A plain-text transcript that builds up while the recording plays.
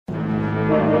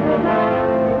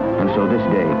So this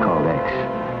day called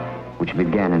X, which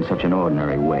began in such an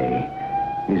ordinary way,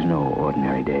 is no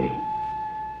ordinary day.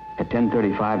 At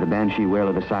 10:35, the banshee wail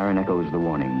of the siren echoes the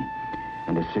warning,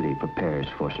 and the city prepares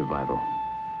for survival.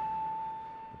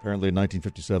 Apparently in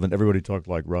 1957, everybody talked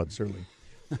like Rod Serling.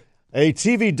 A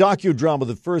TV docudrama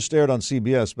that first aired on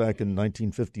CBS back in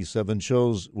 1957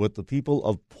 shows what the people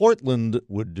of Portland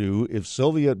would do if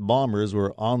Soviet bombers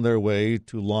were on their way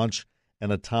to launch an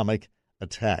atomic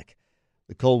attack.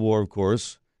 The Cold War, of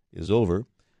course, is over,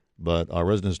 but our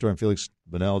resident historian Felix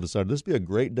Bunnell decided this would be a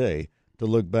great day to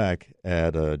look back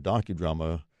at a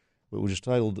docudrama which was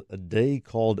titled A Day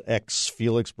Called X.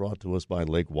 Felix, brought to us by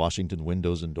Lake Washington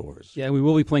Windows and Doors. Yeah, we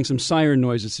will be playing some siren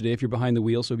noises today if you're behind the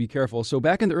wheel, so be careful. So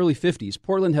back in the early 50s,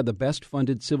 Portland had the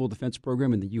best-funded civil defense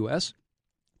program in the U.S.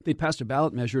 They'd passed a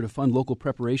ballot measure to fund local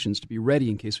preparations to be ready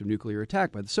in case of nuclear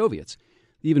attack by the Soviets.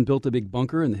 They even built a big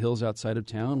bunker in the hills outside of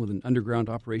town with an underground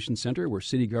operations center where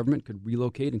city government could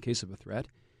relocate in case of a threat.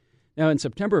 Now, in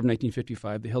September of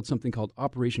 1955, they held something called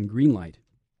Operation Greenlight.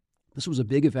 This was a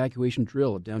big evacuation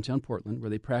drill of downtown Portland where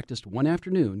they practiced one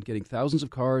afternoon getting thousands of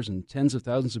cars and tens of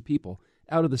thousands of people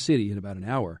out of the city in about an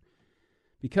hour.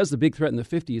 Because the big threat in the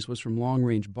 50s was from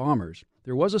long-range bombers,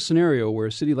 there was a scenario where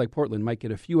a city like Portland might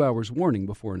get a few hours' warning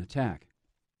before an attack.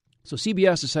 So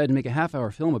CBS decided to make a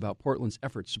half-hour film about Portland's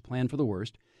efforts to plan for the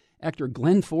worst. Actor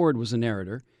Glenn Ford was the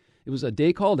narrator. It was A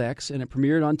Day Called X, and it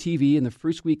premiered on TV in the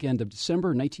first weekend of December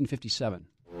 1957.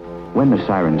 When the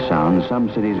siren sounds, some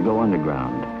cities go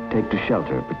underground, take to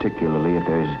shelter, particularly if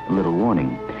there's little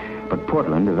warning. But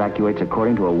Portland evacuates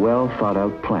according to a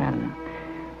well-thought-out plan.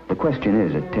 The question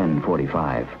is at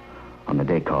 10:45 on the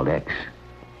day called X,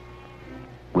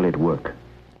 will it work?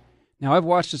 Now, I've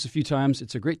watched this a few times.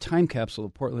 It's a great time capsule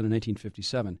of Portland in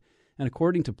 1957. And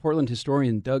according to Portland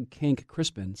historian Doug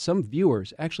Kenck-Crispin, some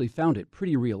viewers actually found it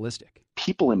pretty realistic.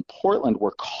 People in Portland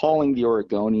were calling the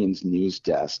Oregonian's news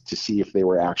desk to see if they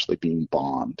were actually being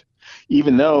bombed.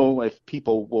 Even though if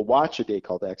people will watch A Day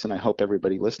Called X, and I hope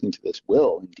everybody listening to this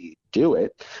will indeed do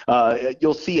it,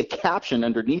 you'll see a caption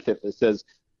underneath it that says,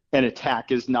 an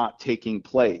attack is not taking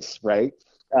place, right?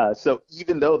 So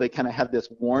even though they kind of had this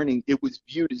warning, it was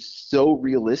viewed as so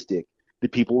realistic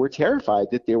that people were terrified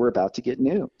that they were about to get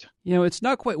nuked. You know, it's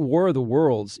not quite War of the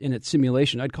Worlds in its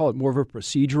simulation. I'd call it more of a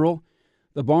procedural.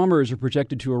 The bombers are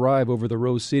projected to arrive over the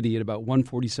Rose City at about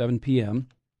 1:47 p.m.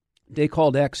 Day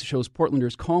Called X shows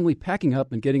Portlanders calmly packing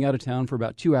up and getting out of town for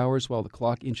about 2 hours while the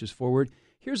clock inches forward.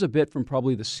 Here's a bit from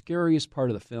probably the scariest part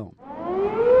of the film.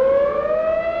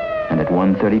 And at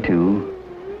 1:32,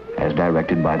 as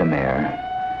directed by the mayor,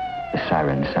 the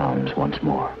siren sounds once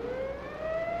more.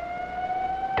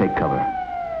 Take cover.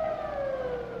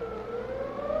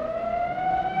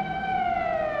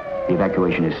 The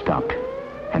evacuation is stopped,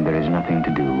 and there is nothing to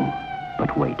do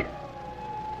but wait.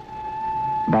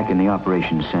 Back in the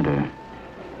operations center,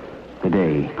 the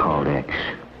day called X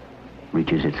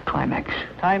reaches its climax.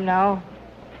 Time now,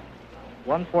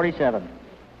 1:47.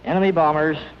 Enemy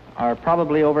bombers are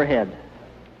probably overhead.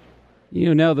 You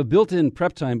know, now the built-in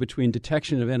prep time between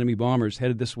detection of enemy bombers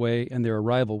headed this way and their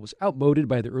arrival was outmoded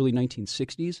by the early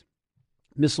 1960s.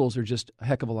 Missiles are just a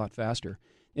heck of a lot faster.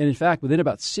 And in fact, within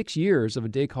about 6 years of A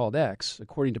Day Called X,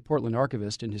 according to Portland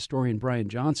archivist and historian Brian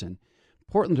Johnson,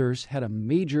 Portlanders had a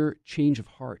major change of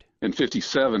heart. In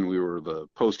 57, we were the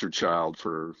poster child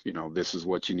for, this is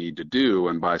what you need to do.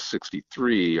 And by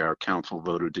 63, our council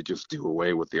voted to just do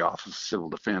away with the Office of Civil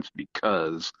Defense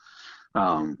because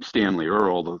Stanley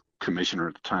Earle, the commissioner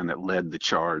at the time that led the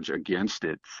charge against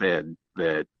it, said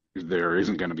that there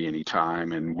isn't going to be any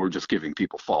time and we're just giving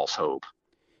people false hope.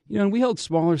 You know, and we held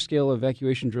smaller scale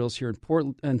evacuation drills here in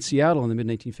Portland and Seattle in the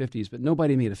mid-1950s, but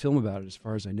nobody made a film about it as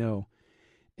far as I know.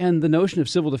 And the notion of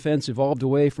civil defense evolved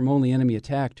away from only enemy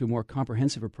attack to a more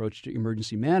comprehensive approach to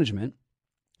emergency management.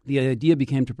 The idea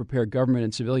became to prepare government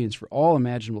and civilians for all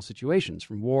imaginable situations,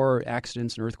 from war,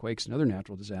 accidents, and earthquakes, and other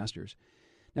natural disasters.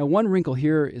 Now, one wrinkle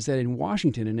here is that in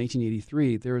Washington in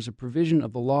 1983, there is a provision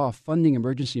of the law funding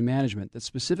emergency management that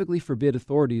specifically forbid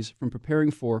authorities from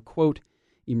preparing for, quote,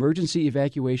 emergency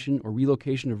evacuation or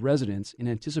relocation of residents in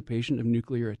anticipation of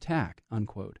nuclear attack,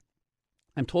 unquote.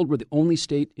 I'm told we're the only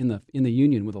state in the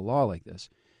union with a law like this.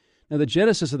 Now, the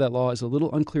genesis of that law is a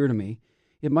little unclear to me.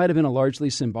 It might have been a largely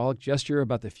symbolic gesture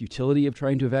about the futility of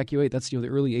trying to evacuate. That's, the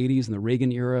early 80s and the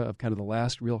Reagan era of kind of the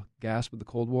last real gasp of the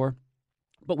Cold War.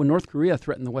 But when North Korea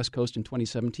threatened the West Coast in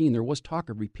 2017, there was talk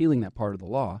of repealing that part of the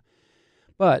law.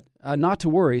 But not to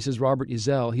worry, says Robert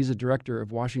Ezel. He's a director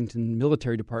of Washington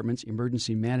Military Department's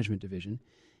Emergency Management Division.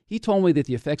 He told me that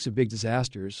the effects of big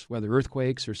disasters, whether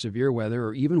earthquakes or severe weather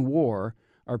or even war,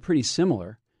 are pretty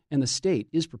similar. and the state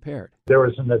is prepared. There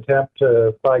was an attempt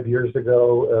 5 years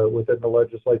ago within the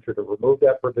legislature to remove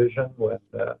that provision when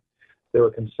there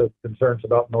were concerns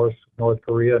about North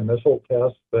Korea and missile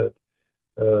tests, but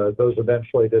those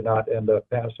eventually did not end up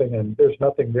passing. And there's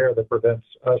nothing there that prevents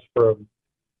us from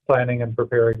planning and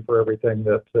preparing for everything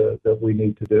that we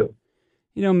need to do.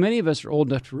 You know, many of us are old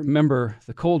enough to remember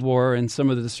the Cold War and some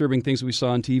of the disturbing things we saw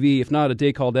on TV, if not A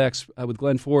Day Called X with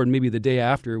Glenn Ford, maybe The Day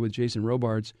After with Jason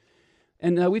Robards.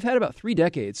 And we've had about 3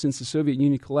 decades since the Soviet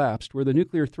Union collapsed where the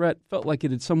nuclear threat felt like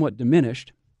it had somewhat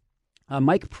diminished.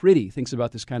 Mike Priddy thinks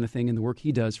about this kind of thing in the work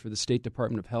he does for the State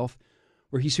Department of Health,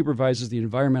 where he supervises the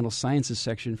Environmental Sciences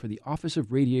section for the Office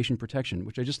of Radiation Protection,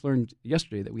 which I just learned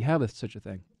yesterday that we have such a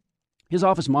thing. His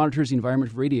office monitors the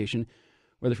environment for radiation,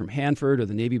 whether from Hanford or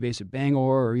the Navy base at Bangor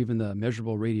or even the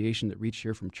measurable radiation that reached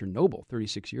here from Chernobyl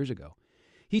 36 years ago.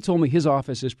 He told me his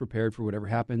office is prepared for whatever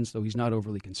happens, though he's not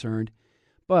overly concerned.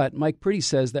 But Mike Priddy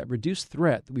says that reduced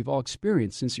threat that we've all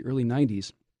experienced since the early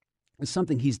 90s is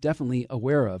something he's definitely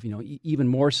aware of, even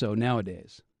more so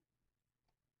nowadays.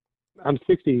 I'm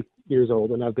 60 years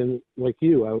old, and I've been, like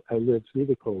you, I lived through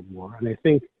the Cold War. And I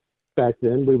think back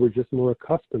then we were just more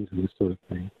accustomed to this sort of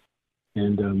thing.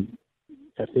 And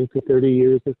I think the 30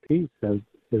 years of peace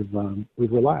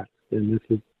we've relaxed, and this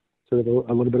is sort of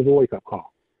a little bit of a wake-up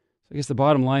call. So I guess the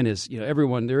bottom line is,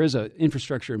 everyone, there is an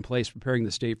infrastructure in place preparing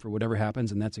the state for whatever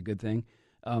happens, and that's a good thing.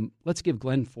 Let's give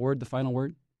Glenn Ford the final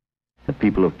word. The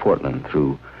people of Portland,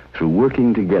 through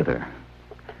working together,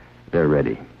 they're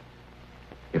ready.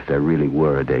 If there really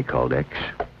were a day called X.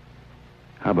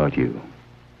 How about you?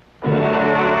 Like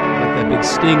that big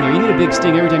sting there. You need a big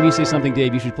sting. Every time you say something,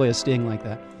 Dave, you should play a sting like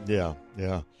that.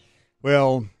 Yeah.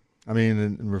 Well, I mean,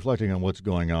 in reflecting on what's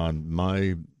going on,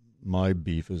 my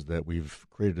beef is that we've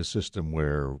created a system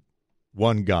where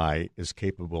one guy is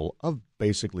capable of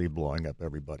basically blowing up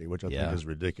everybody, which I think is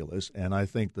ridiculous. And I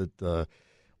think that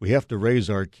we have to raise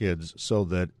our kids so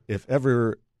that if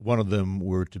ever one of them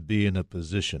were to be in a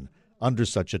position under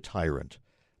such a tyrant,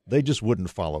 they just wouldn't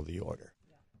follow the order.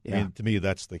 Yeah. I mean, to me,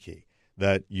 that's the key,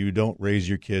 that you don't raise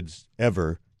your kids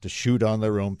ever to shoot on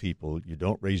their own people. You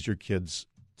don't raise your kids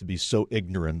to be so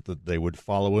ignorant that they would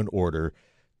follow an order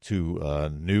to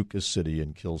nuke a city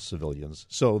and kill civilians,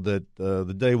 so that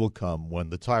the day will come when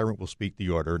the tyrant will speak the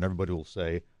order and everybody will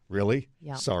say, really?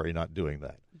 Yeah. Sorry, not doing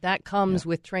that. That comes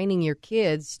with training your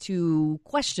kids to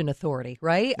question authority,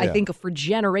 right? Yeah. I think for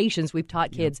generations we've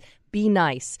taught kids, be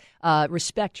nice,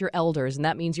 respect your elders, and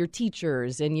that means your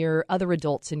teachers and your other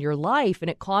adults in your life, and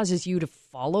it causes you to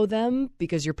follow them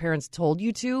because your parents told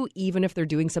you to, even if they're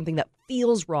doing something that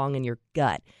feels wrong in your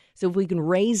gut. So if we can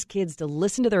raise kids to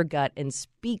listen to their gut and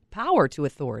speak power to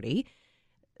authority,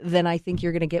 then I think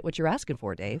you're going to get what you're asking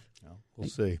for, Dave. We'll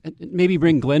see. And maybe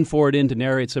bring Glenn Ford in to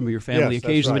narrate some of your family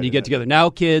occasions when you get together. Now,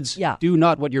 kids, do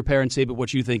not what your parents say, but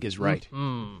what you think is right.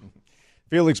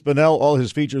 Felix Bunnell, all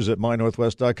his features at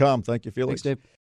mynorthwest.com. Thank you, Felix. Thanks, Dave.